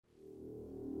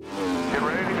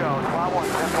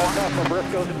Watch out for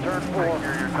Briscoes in turn 4. Make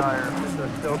sure your tires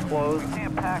They're still closed. You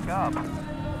can't pack up.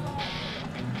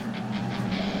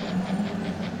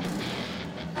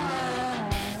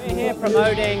 We're here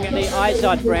promoting the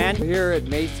Izod brand. We're here at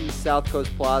Macy's South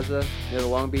Coast Plaza near the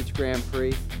Long Beach Grand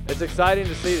Prix. It's exciting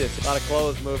to see this. A lot of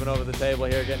clothes moving over the table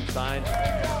here, getting signed.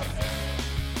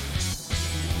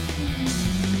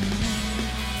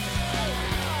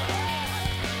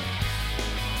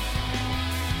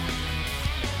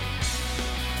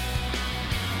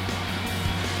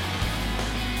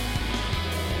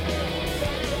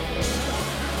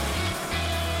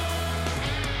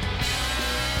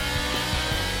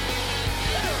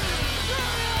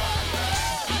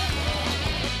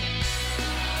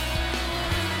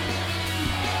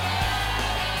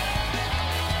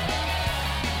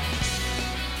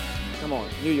 Come on,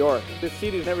 New York. This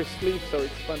city never sleeps, so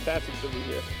it's fantastic to be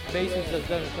here. Macy's has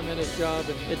done a tremendous job,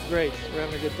 and it's great. We're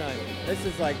having a good time. This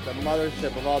is like the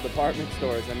mothership of all department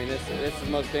stores. I mean, this is the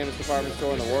most famous department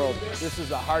store in the world. This is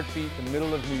the heartbeat in the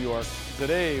middle of New York.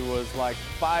 Today was like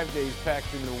 5 days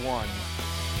packed into one.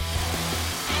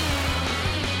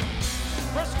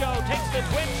 Briscoe takes the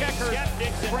twin checker. Jeff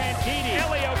Dixon, Brantini,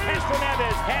 Elio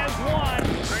Castroneves has won.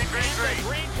 Green. The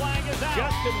green flag is out.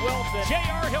 Justin Wilson,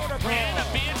 J.R. Hildebrand. And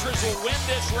Beatrice will win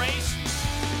this race.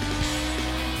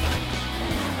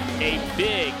 A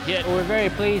big hit. We're very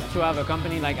pleased to have a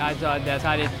company like Izod that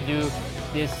decided to do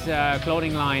this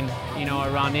clothing line,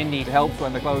 around Indy. It helps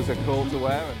when the clothes are cool to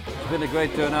wear. It's been a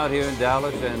great turnout here in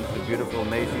Dallas and the beautiful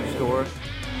Macy's store.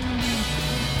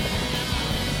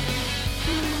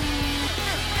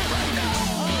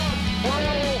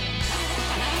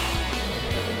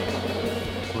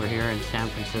 We're here in San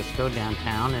Francisco,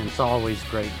 downtown, and it's always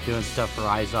great doing stuff for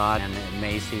Izod and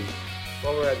Macy's.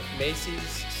 Well, we're at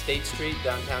Macy's State Street,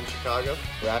 downtown Chicago.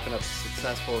 Wrapping up a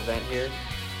successful event here.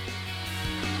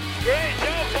 Great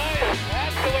job, boys.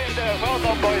 That's the way to do it. Well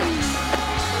done, boys.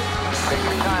 Take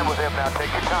your time with him now.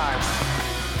 Take your time.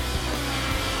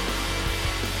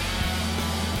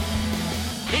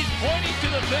 He's pointing to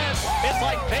the fence. It's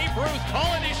like Babe Ruth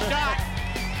calling his shot.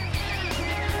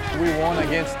 We won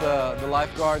against the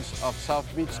lifeguards of South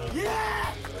Beach.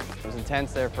 Yeah! It was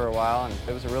intense there for a while, and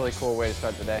it was a really cool way to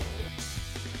start the day.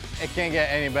 It can't get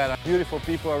any better. Beautiful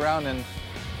people around, and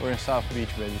we're in South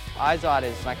Beach, baby. Izod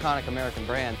is an iconic American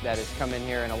brand that has come in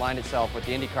here and aligned itself with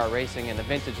the IndyCar racing and the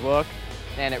vintage look,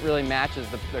 and it really matches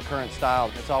the current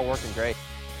style. It's all working great.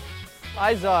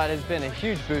 Izod has been a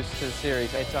huge boost to the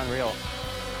series. It's unreal.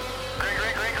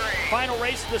 Green. Final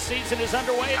race of the season is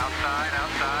underway. Outside.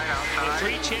 The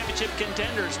three championship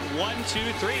contenders, 1, 2,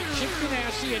 3. Chip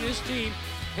Ganassi and his team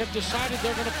have decided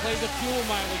they're going to play the fuel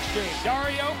mileage game.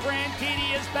 Dario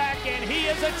Brantini is back, and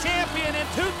he is a champion in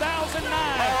 2009. All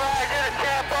right, get a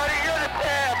cap